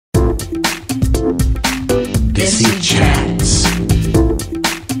DESI Chats.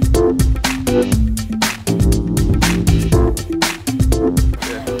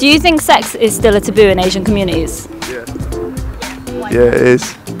 Do you think sex is still a taboo in Asian communities? Yeah, it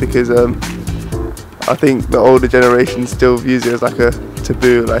is, because I think the older generation still views it as like a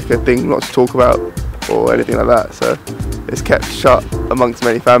taboo, like a thing not to talk about or anything like that. So it's kept shut amongst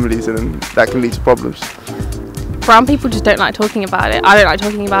many families, and that can lead to problems. Brown people just don't like talking about it. I don't like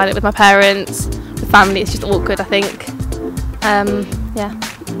talking about it with my parents, with family. It's just awkward, I think. Yeah.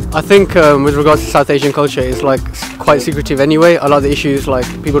 I think with regards to South Asian culture, it's like quite secretive anyway. A lot of the issues like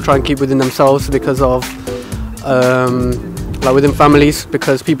people try and keep within themselves because of like within families,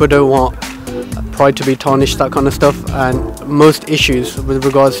 because people don't want pride to be tarnished, that kind of stuff. And most issues with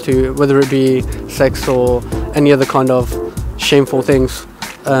regards to whether it be sex or any other kind of shameful things,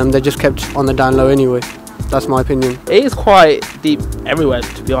 they're just kept on the down low anyway. That's my opinion. It is quite deep everywhere,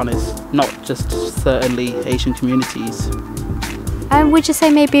 to be honest, not just certainly Asian communities. Would you say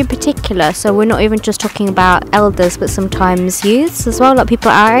maybe in particular, so we're not even just talking about elders, but sometimes youths as well, like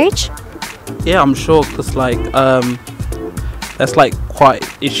people our age? Yeah, I'm sure, because like that's like quite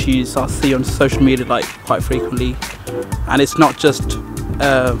issues I see on social media like quite frequently, and it's not just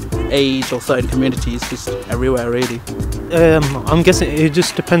age or certain communities, just everywhere really. I'm guessing it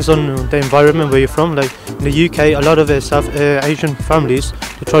just depends on the environment where you're from. Like in the UK, a lot of South Asian families,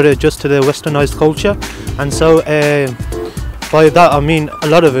 they try to adjust to the westernized culture, and so by that I mean a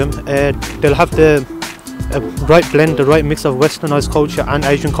lot of them they'll have the right blend, the right mix of westernized culture and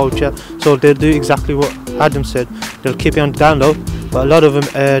Asian culture, so they'll do exactly what Adam said. They'll keep it on the down low, but a lot of them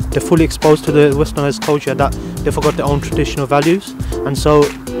they're fully exposed to the westernized culture that they forgot their own traditional values, and so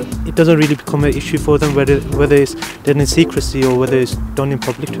it doesn't really become an issue for them whether it's done in secrecy or whether it's done in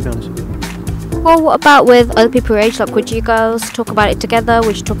public, to be honest with you. Well, what about with other people your age? Like, would you girls talk about it together?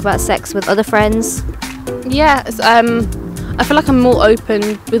 Would you talk about sex with other friends? Yeah, I feel like I'm more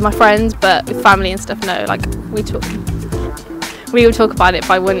open with my friends, but with family and stuff, no. Like we would talk about it,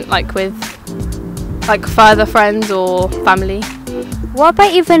 but I wouldn't like with like further friends or family. What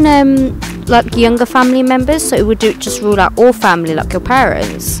about even like younger family members? So would you just rule out all family, like your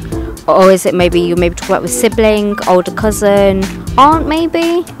parents? Or is it maybe you talk about with sibling, older cousin, aunt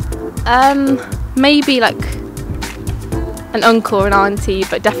maybe? Maybe like an uncle or an auntie,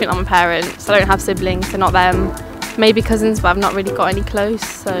 but definitely not my parents. I don't have siblings, so not them. Maybe cousins, but I've not really got any close,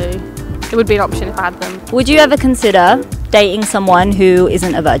 so it would be an option if I had them. Would you ever consider dating someone who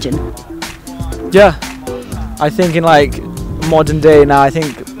isn't a virgin? Yeah, I think in like modern day now, I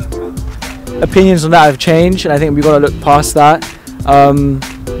think opinions on that have changed, and I think we've got to look past that.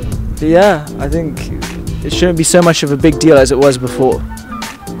 But yeah, I think it shouldn't be so much of a big deal as it was before.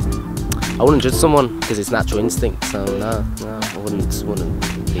 I wouldn't judge someone because it's natural instinct, so no, I wouldn't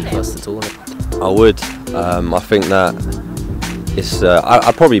be fussed at all. I would. I think that it's.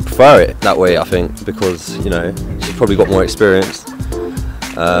 I probably prefer it that way. I think because you know she's probably got more experience.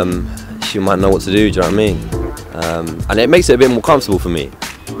 She might know what to do. Do you know what I mean? And it makes it a bit more comfortable for me.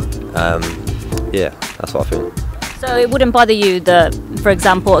 Yeah, that's what I think. So it wouldn't bother you that, for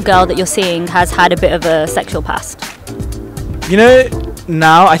example, a girl that you're seeing has had a bit of a sexual past? You know,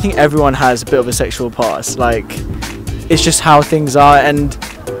 now I think everyone has a bit of a sexual past. Like, it's just how things are, and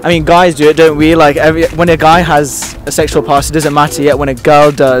I mean, guys do it, don't we? Like, when a guy has a sexual past, it doesn't matter. Yet when a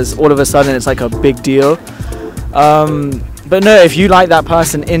girl does, all of a sudden it's like a big deal. But no, if you like that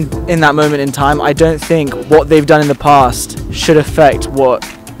person in that moment in time, I don't think what they've done in the past should affect what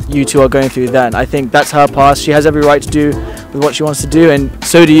you two are going through then. I think that's her past. She has every right to do with what she wants to do, and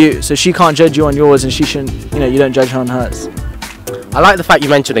so do you. So she can't judge you on yours, and she shouldn't. You know, you don't judge her on hers. I like the fact you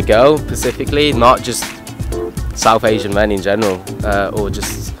mentioned a girl specifically, not just South Asian men in general, or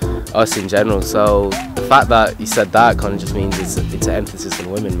just us in general. So the fact that you said that kind of just means it's an emphasis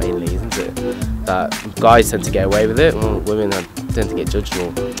on women mainly, isn't it? That guys tend to get away with it, well, women tend to get judged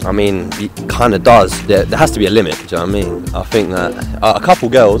more. I mean, it kind of does. There has to be a limit. Do you know what I mean? I think that a couple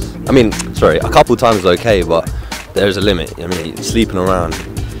girls, a couple times is okay, but there's a limit. I mean, sleeping around,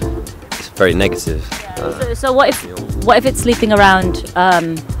 it's very negative. So what if it's sleeping around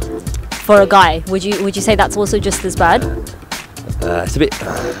for a guy? Would you say that's also just as bad? It's a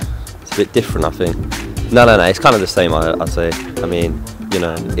bit different, I think. No, it's kind of the same. I'd say. I mean, you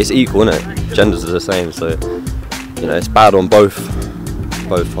know, it's equal, isn't it? Genders are the same, so you know, it's bad on both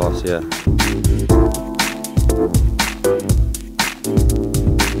parts. Yeah.